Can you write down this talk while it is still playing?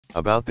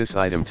About this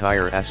item: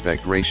 tire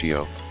aspect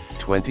ratio,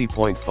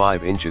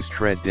 20.5 inches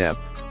tread depth,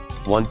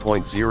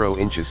 1.0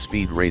 inches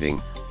speed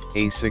rating,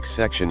 A6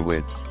 section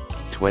width,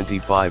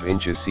 25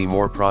 inches. See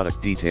more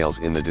product details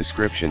in the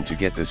description to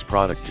get this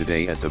product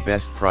today at the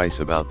best price.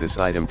 About this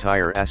item: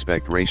 tire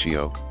aspect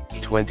ratio,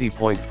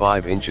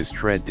 20.5 inches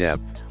tread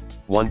depth,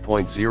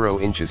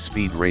 1.0 inches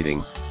speed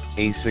rating,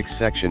 A6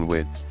 section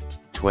width,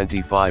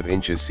 25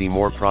 inches. See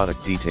more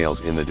product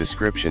details in the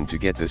description to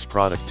get this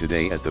product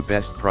today at the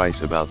best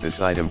price. About this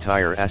item: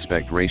 tire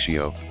aspect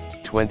ratio,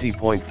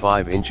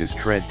 20.5 inches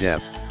tread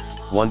depth,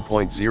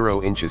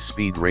 1.0 inches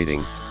speed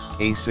rating,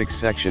 A6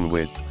 section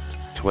width,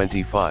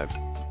 25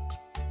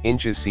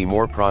 inches. See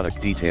more product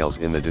details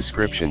in the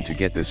description to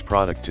get this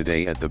product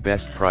today at the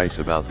best price.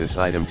 About this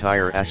item: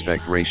 tire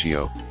aspect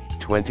ratio,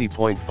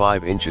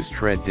 20.5 inches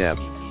tread depth,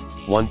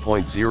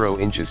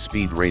 1.0 inches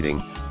speed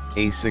rating,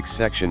 A6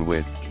 section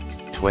width,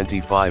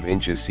 25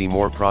 inches. See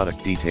more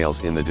product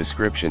details in the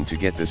description to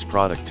get this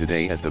product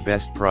today at the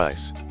best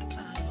price.